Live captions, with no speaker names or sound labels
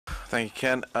Thank you,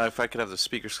 Ken. If I could have the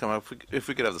speakers come up, if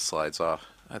we could have the slides off.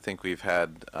 I think we've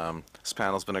had, this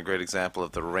panel's been a great example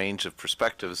of the range of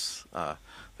perspectives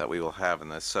that we will have in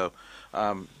this. So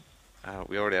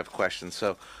we already have questions.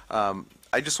 So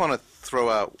I just want to throw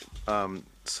out,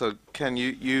 so Ken,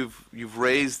 you've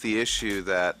raised the issue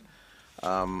that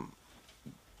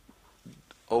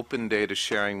open data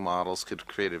sharing models could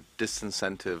create a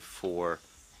disincentive for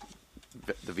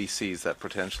the VCs that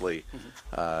potentially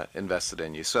invested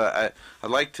in you. So I'd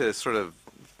like to sort of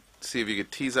see if you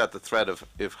could tease out the thread of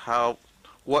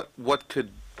what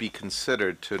could be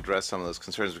considered to address some of those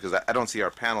concerns, because I don't see our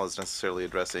panel as necessarily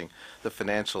addressing the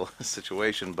financial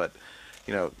situation, but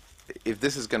if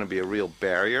this is going to be a real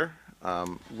barrier,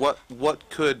 what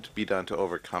could be done to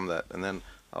overcome that? And then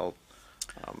I'll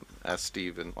ask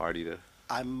Steve and Artie to.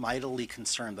 I'm mightily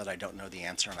concerned that I don't know the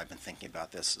answer, and I've been thinking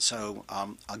about this. So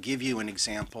I'll give you an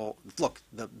example. Look,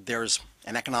 there's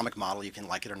an economic model, you can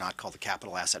like it or not, called the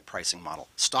capital asset pricing model.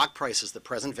 Stock price is the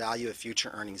present value of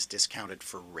future earnings discounted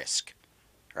for risk,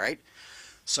 all right?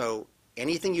 So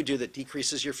anything you do that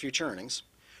decreases your future earnings,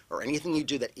 or anything you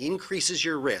do that increases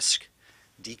your risk,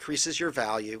 decreases your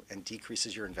value and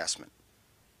decreases your investment.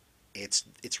 It's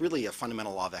really a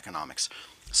fundamental law of economics.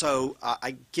 So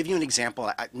I give you an example,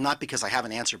 not because I have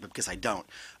an answer, but because I don't,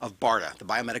 of BARDA. The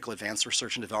Biomedical Advanced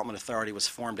Research and Development Authority was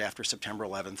formed after September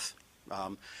 11th.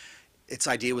 Its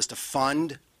idea was to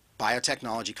fund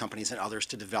biotechnology companies and others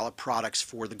to develop products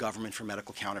for the government for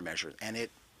medical countermeasures. And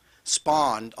it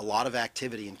spawned a lot of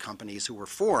activity in companies who were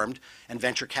formed and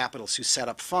venture capitalists who set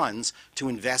up funds to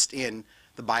invest in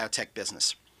the biotech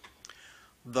business.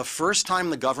 The first time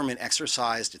the government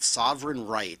exercised its sovereign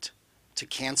right to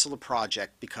cancel a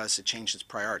project because it changed its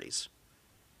priorities,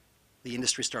 the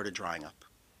industry started drying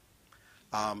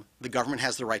up. The government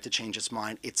has the right to change its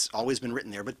mind. It's always been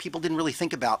written there, but people didn't really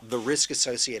think about the risk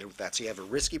associated with that. So you have a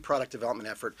risky product development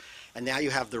effort, and now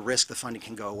you have the risk the funding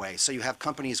can go away. So you have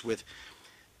companies with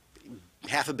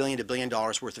 $500 million to $1 billion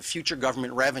worth of future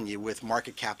government revenue with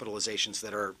market capitalizations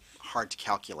that are hard to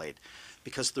calculate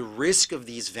because the risk of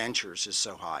these ventures is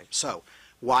so high. So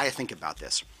why I think about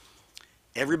this.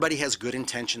 Everybody has good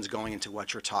intentions going into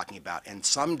what you're talking about, and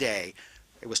someday,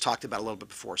 it was talked about a little bit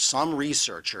before, some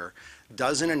researcher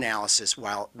does an analysis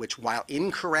which, while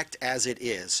incorrect as it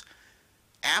is,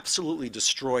 absolutely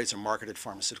destroys a marketed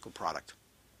pharmaceutical product.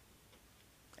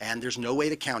 And there's no way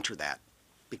to counter that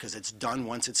because it's done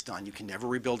once it's done. You can never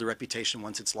rebuild a reputation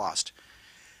once it's lost.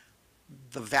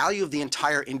 The value of the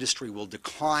entire industry will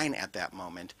decline at that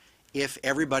moment if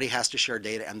everybody has to share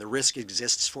data and the risk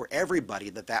exists for everybody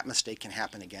that that mistake can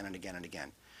happen again and again and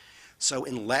again. So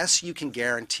unless you can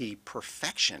guarantee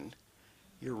perfection,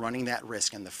 you're running that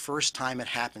risk. And the first time it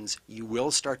happens, you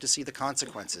will start to see the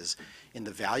consequences in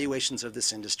the valuations of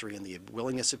this industry and the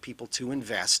willingness of people to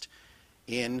invest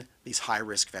in these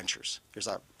high-risk ventures.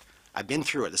 I've been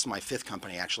through it. This is my 5th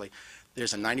company, actually.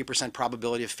 There's a 90%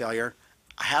 probability of failure.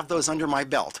 I have those under my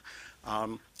belt.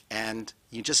 And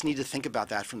you just need to think about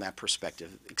that from that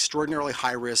perspective. Extraordinarily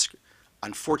high risk,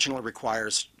 unfortunately,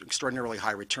 requires extraordinarily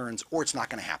high returns, or it's not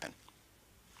going to happen.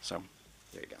 So,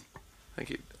 there you go. Thank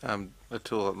you.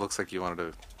 Atul, it looks like you wanted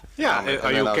to. Yeah,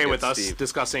 are you okay with us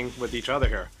discussing with each other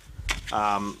here?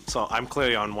 So I'm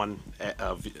clearly on one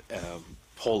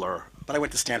polar. But I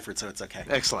went to Stanford, so it's okay.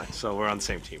 Excellent. So we're on the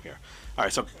same team here. All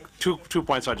right, so two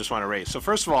points I just want to raise. So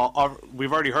first of all,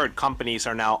 we've already heard companies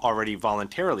are now already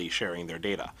voluntarily sharing their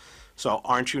data. So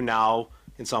aren't you now,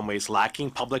 in some ways,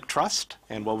 lacking public trust?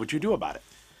 And what would you do about it?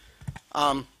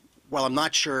 Well, I'm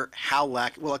not sure how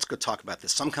well, let's go talk about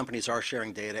this. Some companies are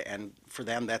sharing data, and for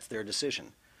them, that's their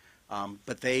decision.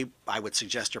 But I would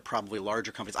suggest, are probably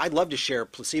larger companies. I'd love to share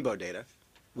placebo data.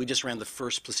 We just ran the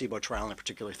first placebo trial in a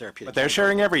particular therapeutic. But they're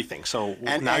sharing everything, so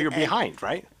now you're behind,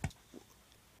 right?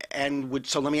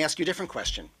 So let me ask you a different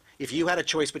question. If you had a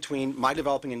choice between my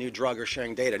developing a new drug or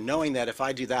sharing data, knowing that if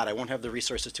I do that, I won't have the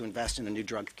resources to invest in the new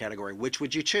drug category, which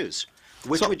would you choose?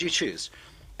 Which would you choose?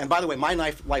 And by the way, my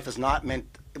life is not meant,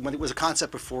 when it was a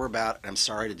concept before about, and I'm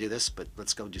sorry to do this, but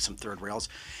let's go do some third rails.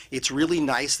 It's really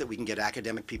nice that we can get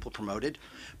academic people promoted,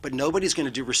 but nobody's going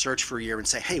to do research for a year and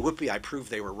say, hey, whoopee, I proved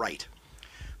they were right.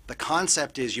 The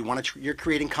concept is you're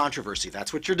creating controversy.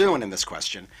 That's what you're doing in this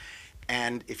question.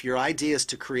 And if your idea is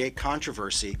to create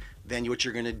controversy, then what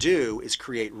you're going to do is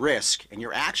create risk. And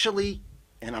you're actually,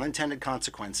 an unintended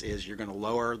consequence is you're going to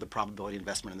lower the probability of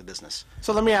investment in the business.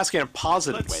 So let me ask you in a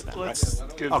positive way then. Let's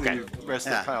give the rest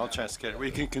of the panel a chance to get it.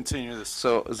 We can continue this.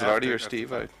 So is it Artie or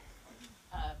Steve? Either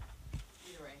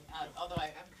way, although I'm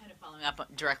kind of following up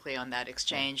directly on that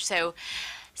exchange. So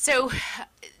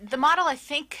the model I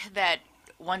think that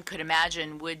one could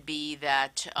imagine would be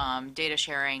that data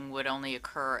sharing would only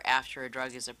occur after a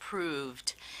drug is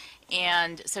approved.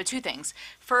 And so two things.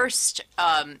 First,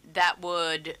 that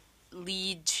would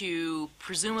lead to,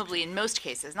 presumably in most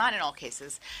cases, not in all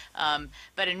cases,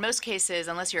 but in most cases,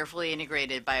 unless you're a fully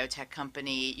integrated biotech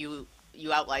company, you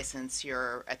out-license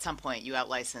at some point you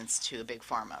out-license to a big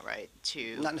pharma, right?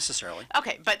 Not necessarily.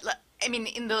 Okay, but I mean,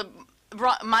 in the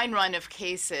mine run of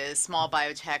cases, small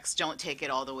biotechs don't take it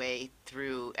all the way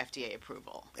through FDA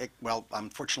approval. Well,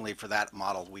 unfortunately for that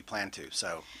model, we plan to,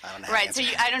 so I don't know. Right, so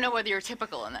I don't know whether you're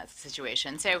typical in that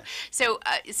situation. So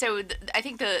I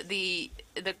think the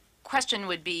question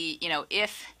would be,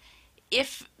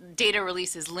 if data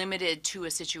release is limited to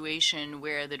a situation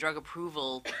where the drug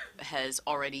approval has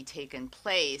already taken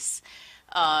place,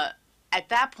 at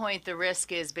that point, the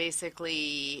risk is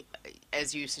basically,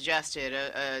 as you suggested,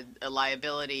 a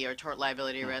liability or tort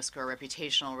liability risk or a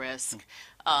reputational risk.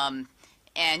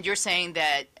 And you're saying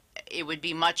that it would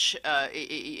be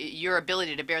your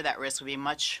ability to bear that risk would be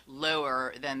much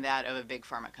lower than that of a big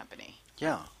pharma company.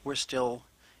 Yeah, we're still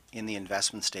in the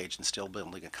investment stage and still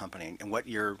building a company. And what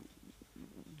one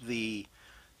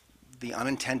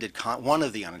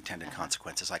of the unintended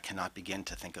consequences, I cannot begin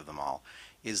to think of them all,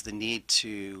 is the need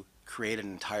to create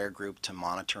an entire group to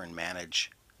monitor and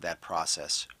manage that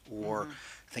process. Or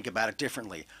think about it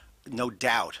differently. No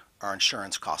doubt our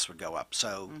insurance costs would go up.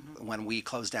 So when we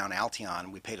closed down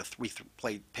Alteon, we paid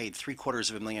paid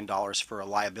 $750,000 for a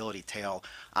liability tail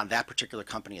on that particular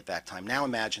company at that time. Now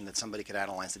imagine that somebody could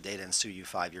analyze the data and sue you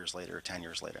 5 years later or 10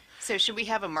 years later. So should we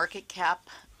have a market cap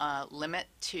limit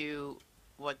to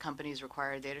what companies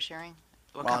require data sharing?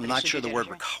 Well, I'm not sure the word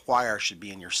require should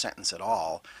be in your sentence at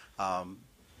all.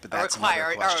 But that's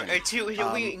another question.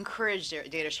 Or we encourage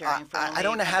data sharing for I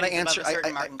don't know how to answer.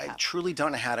 I truly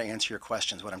don't know how to answer your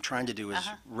questions. What I'm trying to do is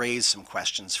raise some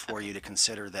questions for you to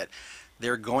consider that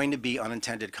there are going to be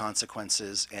unintended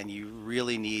consequences, and you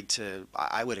really need to.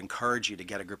 I would encourage you to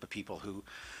get a group of people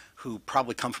who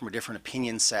probably come from a different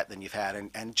opinion set than you've had,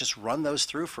 and just run those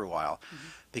through for a while,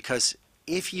 because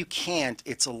if you can't,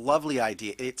 it's a lovely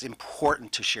idea. It's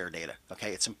important to share data.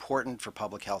 Okay, it's important for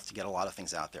public health to get a lot of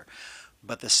things out there.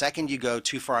 But the second you go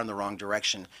too far in the wrong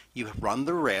direction, you run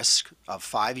the risk of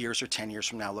 5 years or 10 years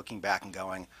from now looking back and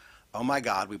going, oh my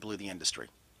God, we blew the industry.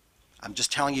 I'm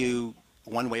just telling you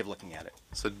one way of looking at it.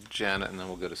 So Janet, and then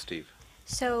we'll go to Steve.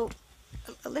 So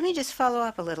let me just follow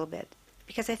up a little bit,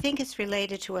 because I think it's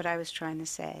related to what I was trying to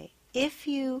say. If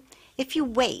you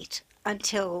wait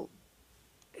until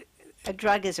a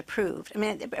drug is approved. I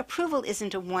mean, approval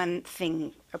isn't a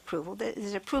one-thing approval.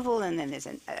 There's approval, and then there's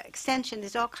an extension.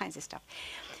 There's all kinds of stuff.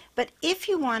 But if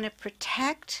you want to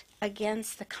protect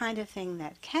against the kind of thing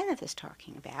that Kenneth is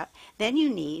talking about, then you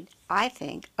need, I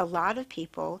think, a lot of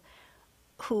people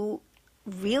who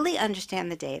really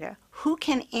understand the data, who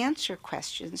can answer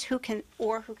questions, who can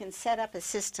set up a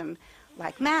system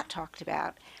like Matt talked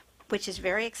about, which is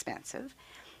very expensive.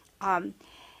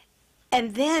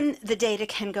 And then the data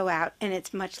can go out, and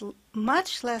it's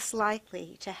much less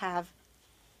likely to have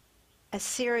a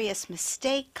serious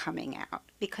mistake coming out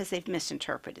because they've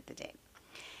misinterpreted the data.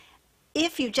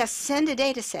 If you just send a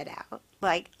data set out,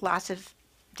 like lots of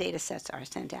data sets are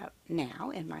sent out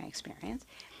now, in my experience,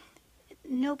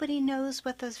 nobody knows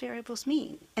what those variables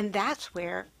mean. And that's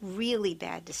where really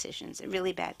bad decisions and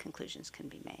really bad conclusions can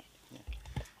be made.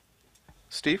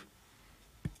 Steve?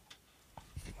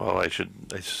 Well, I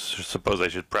suppose I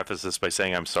should preface this by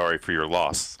saying I'm sorry for your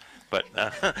loss, but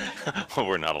well,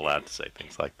 we're not allowed to say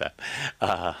things like that.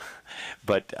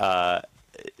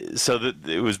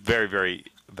 It was very, very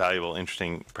valuable,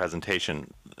 interesting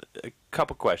presentation. A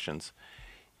couple questions.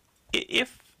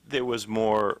 If there was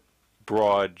more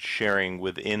broad sharing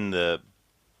within the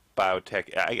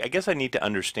biotech, I guess I need to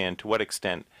understand to what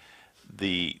extent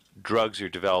the drugs you're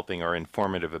developing are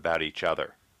informative about each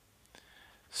other.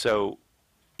 So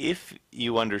if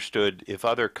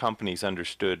other companies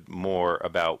understood more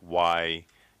about why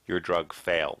your drug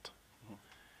failed,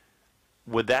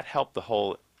 would that help the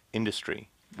whole industry?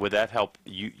 Would that help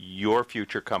your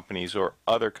future companies or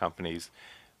other companies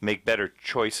make better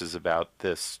choices about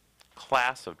this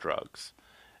class of drugs?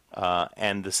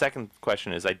 And the second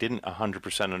question is, I didn't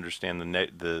 100% understand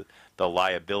the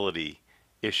liability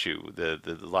issue,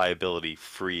 the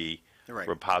liability-free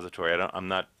repository. I'm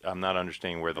not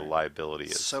understanding where the liability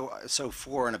is. So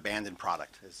for an abandoned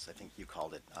product, as I think you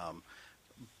called it,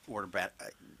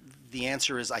 the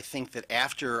answer is, I think that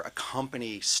after a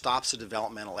company stops a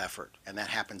developmental effort, and that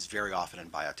happens very often in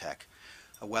biotech,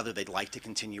 whether they'd like to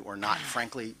continue or not.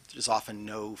 Frankly, there's often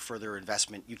no further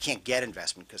investment. You can't get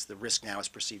investment because the risk now is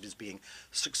perceived as being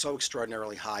so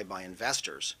extraordinarily high by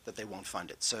investors that they won't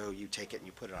fund it. So you take it and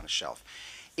you put it on a shelf.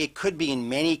 It could be in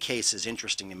many cases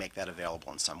interesting to make that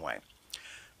available in some way.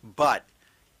 But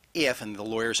if, and the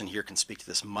lawyers in here can speak to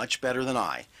this much better than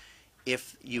I,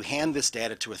 if you hand this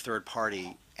data to a third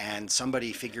party and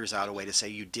somebody figures out a way to say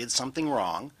you did something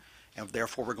wrong and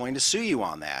therefore we're going to sue you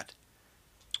on that,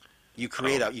 you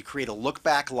create a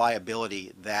look-back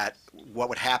liability that what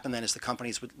would happen then is the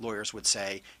company's lawyers would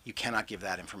say you cannot give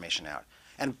that information out.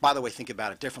 And by the way, think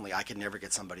about it differently. I could never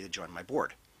get somebody to join my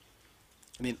board.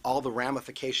 I mean, all the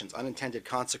ramifications, unintended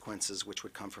consequences which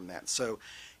would come from that. So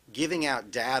giving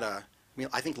out data, I mean,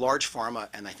 I think large pharma,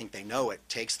 and I think they know it,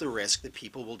 takes the risk that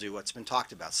people will do what's been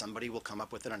talked about. Somebody will come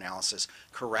up with an analysis,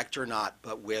 correct or not,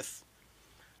 but with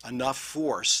enough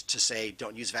force to say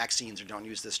don't use vaccines or don't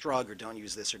use this drug or don't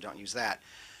use this or don't use that.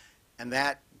 And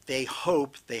that they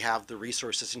hope they have the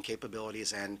resources and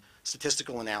capabilities and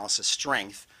statistical analysis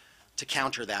strength to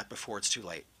counter that before it's too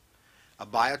late. A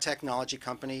biotechnology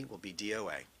company will be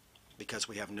DOA because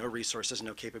we have no resources,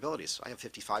 no capabilities. I have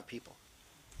 55 people.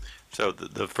 So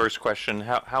the first question,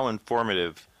 how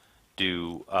informative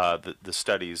do the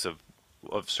studies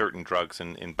of certain drugs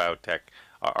in biotech,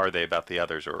 are they about the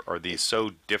others, or are these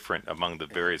so different among the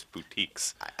various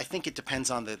boutiques? I think it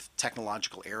depends on the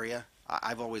technological area.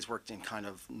 I've always worked in kind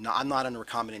of, I'm not a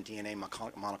recombinant DNA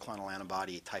monoclonal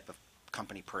antibody type of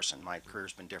company person. My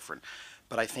career's been different.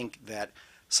 But I think that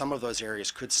some of those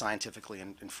areas could scientifically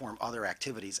inform other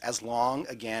activities as long,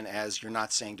 again, as you're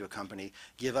not saying to a company,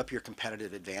 give up your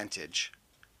competitive advantage.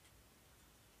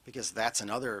 Because that's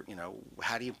another,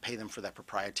 how do you pay them for that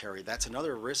proprietary? That's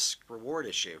another risk-reward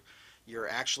issue. You're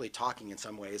actually talking in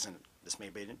some ways, and this may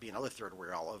be another third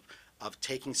rail, of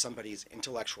taking somebody's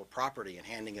intellectual property and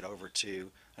handing it over to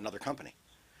another company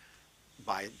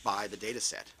by the data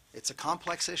set. It's a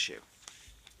complex issue.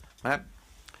 Matt?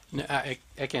 No, I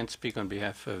can't speak on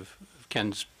behalf of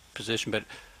Ken's position, but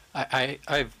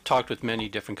I've talked with many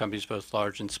different companies, both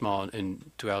large and small,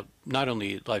 and throughout not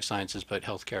only life sciences but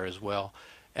healthcare as well.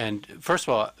 And first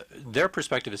of all, their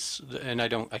perspective is, and I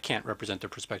can't represent their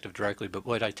perspective directly, but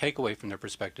what I take away from their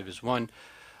perspective is, one,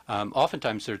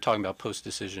 oftentimes they're talking about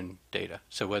post-decision data.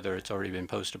 So whether it's already been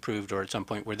post-approved or at some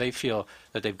point where they feel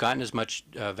that they've gotten as much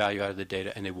value out of the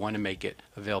data and they want to make it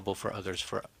available for others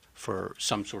for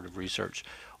some sort of research.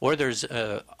 Or there's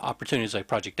opportunities like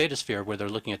Project DataSphere where they're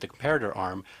looking at the comparator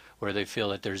arm where they feel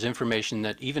that there's information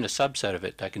that even a subset of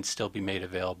it that can still be made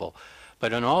available.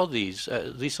 But on all these,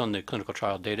 at least on the clinical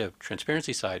trial data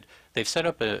transparency side, they've set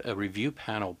up a review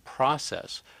panel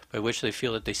process by which they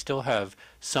feel that they still have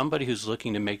somebody who's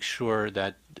looking to make sure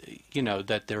that,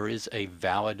 that there is a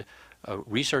valid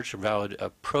research, a valid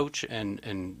approach,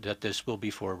 and that this will be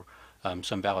for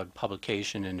some valid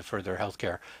publication in further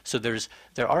healthcare. So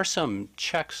there are some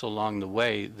checks along the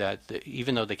way that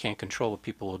even though they can't control what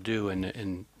people will do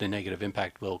and the negative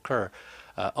impact will occur,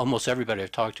 almost everybody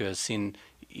I've talked to has seen,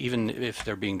 even if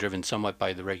they're being driven somewhat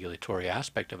by the regulatory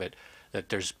aspect of it, that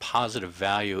there's positive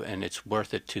value and it's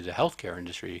worth it to the healthcare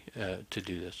industry to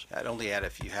do this. I'd only add,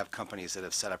 if you have companies that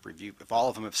have set up if all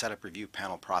of them have set up review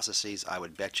panel processes, I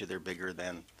would bet you they're bigger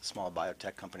than the small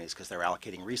biotech companies because they're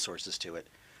allocating resources to it.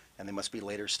 And they must be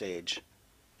later stage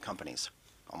companies,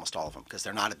 almost all of them, because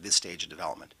they're not at this stage of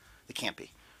development. They can't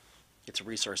be. It's a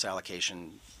resource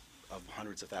allocation of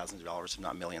hundreds of thousands of dollars, if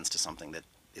not millions, to something that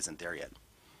isn't there yet.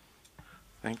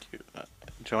 Thank you.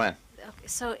 Joanne? Okay,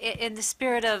 so in the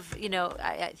spirit of,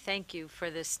 I thank you for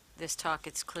this talk.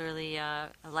 It's clearly a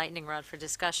lightning rod for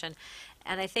discussion.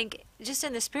 And I think just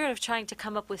in the spirit of trying to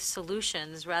come up with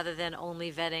solutions rather than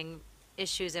only vetting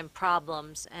issues and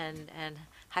problems and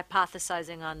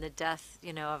hypothesizing on the death,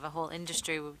 of a whole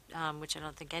industry, which I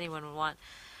don't think anyone would want.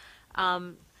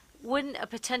 Wouldn't a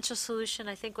potential solution,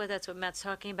 I think that's what Matt's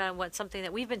talking about, and something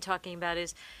that we've been talking about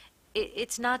is,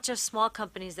 it's not just small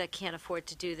companies that can't afford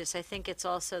to do this. I think it's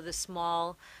also the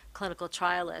small clinical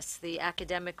trialists, the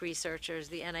academic researchers,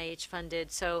 the NIH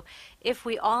funded. So if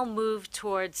we all move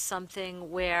towards something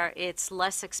where it's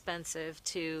less expensive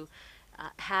to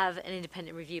have an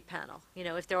independent review panel,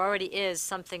 if there already is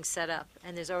something set up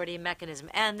and there's already a mechanism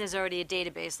and there's already a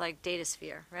database like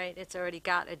DataSphere, right? It's already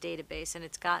got a database and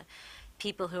it's got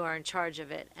people who are in charge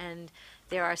of it, and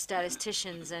there are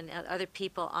statisticians and other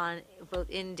people on both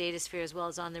in DataSphere as well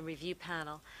as on the review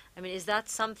panel. I mean, is that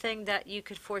something that you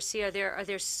could foresee? Are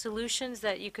there solutions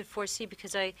that you could foresee?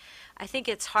 Because I think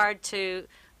it's hard to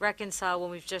reconcile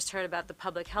when we've just heard about the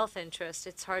public health interest.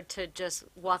 It's hard to just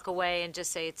walk away and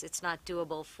just say it's not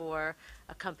doable for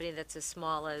a company that's as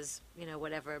small as,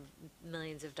 whatever,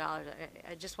 millions of dollars.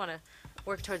 I just want to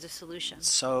work towards a solution.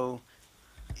 So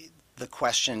the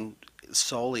question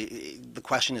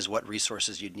is what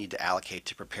resources you'd need to allocate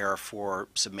to prepare for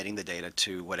submitting the data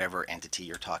to whatever entity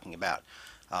you're talking about.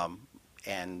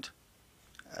 And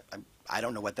I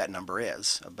don't know what that number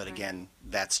is, but again,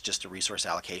 that's just a resource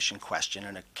allocation question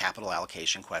and a capital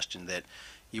allocation question that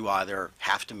you either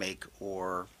have to make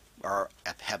or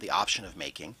have the option of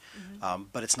making,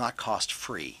 but it's not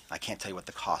cost-free. I can't tell you what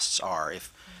the costs are.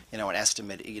 If, an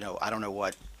estimate, I don't know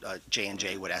what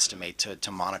J&J would estimate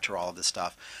to monitor all of this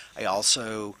stuff. I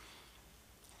also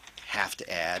have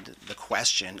to add the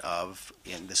question of,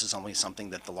 and this is only something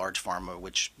that the large pharma,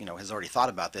 which, has already thought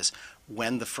about this,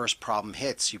 when the first problem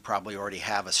hits, you probably already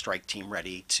have a strike team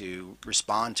ready to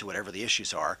respond to whatever the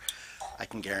issues are. I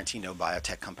can guarantee no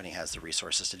biotech company has the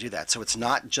resources to do that. So it's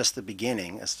not just the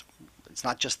beginning, it's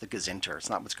not just the gazinter, it's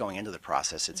not what's going into the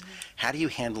process, it's how do you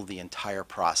handle the entire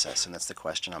process, and that's the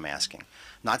question I'm asking.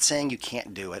 Not saying you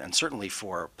can't do it, and certainly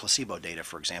for placebo data,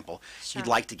 for example, you'd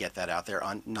like to get that out there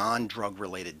on non-drug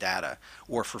related data,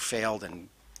 or for failed and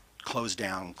closed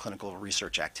down clinical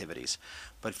research activities.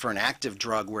 But for an active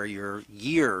drug where you're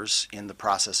years in the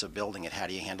process of building it, how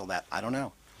do you handle that? I don't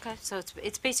know. Okay, so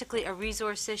it's basically a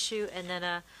resource issue and then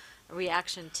a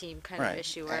reaction team kind of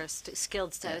issue, or a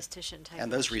skilled statistician type.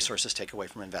 And those issue. resources take away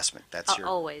from investment. That's your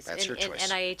always. That's your choice. In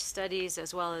NIH studies,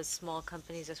 as well as small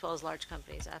companies, as well as large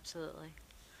companies, absolutely.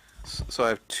 So I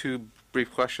have two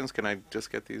brief questions. Can I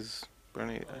just get these,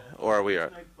 Bernie? Or are we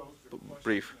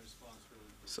brief?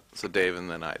 So Dave and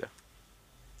then Ida.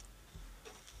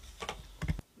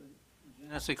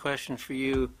 That's a question for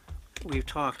you. We've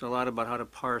talked a lot about how to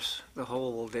parse the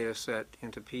whole data set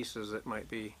into pieces that might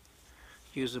be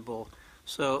usable.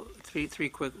 So three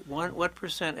quick. One, what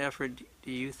 % effort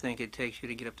do you think it takes you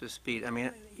to get up to speed? I mean,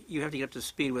 you have to get up to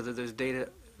speed whether there's data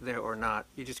there or not.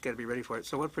 You just got to be ready for it.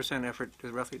 So what % effort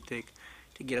does it roughly take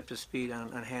to get up to speed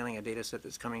on handling a data set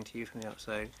that's coming to you from the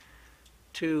outside?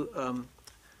 Two,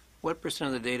 what %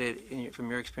 of the data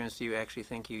from your experience do you actually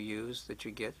think you use that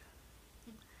you get?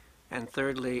 And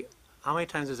thirdly, how many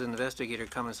times does an investigator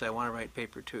come and say, I want to write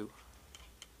paper 2?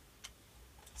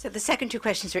 So the second two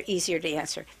questions are easier to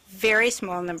answer. Very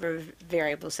small number of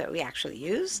variables that we actually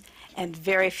use, and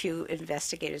very few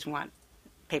investigators want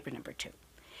paper number 2.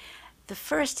 The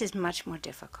first is much more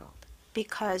difficult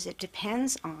because it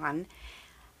depends on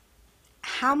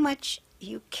how much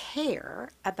you care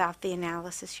about the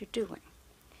analysis you're doing.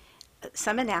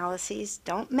 Some analyses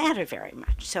don't matter very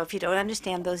much. So if you don't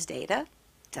understand those data,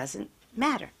 it doesn't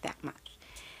matter that much.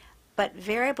 But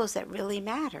variables that really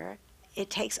matter, it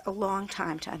takes a long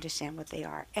time to understand what they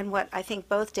are. And what I think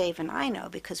both Dave and I know,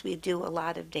 because we do a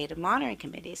lot of data monitoring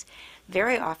committees,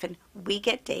 very often we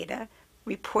get data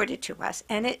reported to us,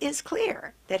 and it is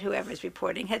clear that whoever's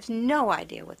reporting has no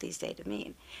idea what these data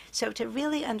mean. So to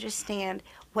really understand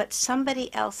what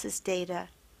somebody else's data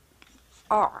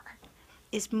are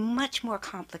is much more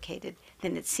complicated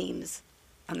than it seems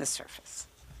on the surface.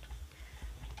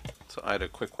 So I had a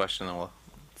quick question.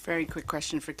 Very quick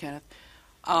question for Kenneth.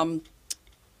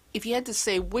 If you had to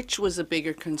say which was a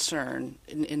bigger concern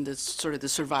in the sort of the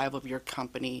survival of your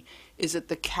company, is it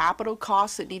the capital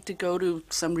costs that need to go to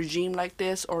some regime like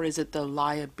this, or is it the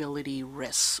liability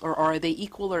risks, or are they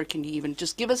equal, or can you even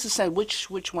just give us a sense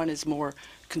which one is more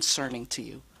concerning to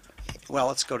you? Well,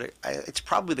 let's go to, it's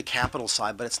probably the capital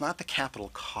side, but it's not the capital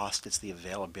cost, it's the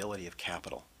availability of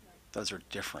capital. Those are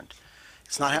different.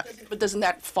 It's not. But doesn't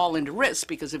that fall into risk?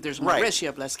 Because if there's more risk, you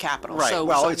have less capital. Right. So,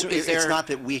 well, so it's not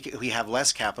that we have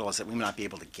less capital; it's that we may not be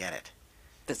able to get it.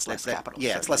 That's less capital.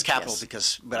 Yeah, it's less capital yes.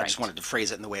 because. But I just wanted to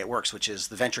phrase it in the way it works, which is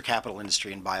the venture capital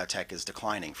industry in biotech is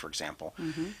declining, for example.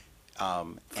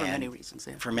 For many reasons.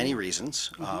 Yeah. For many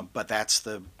reasons, but that's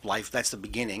the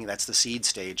beginning. That's the seed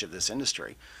stage of this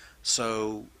industry.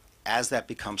 So as that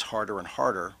becomes harder and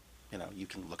harder, you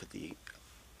can look at the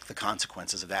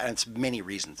consequences of that, and it's many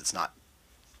reasons. It's not.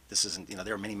 This isn't,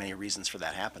 there are many, many reasons for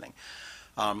that happening.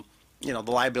 The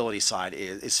liability side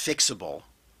is fixable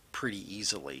pretty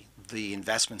easily. The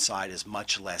investment side is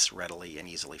much less readily and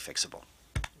easily fixable.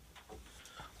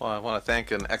 Well, I want to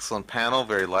thank an excellent panel,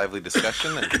 very lively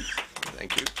discussion, and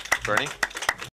thank you, Bernie.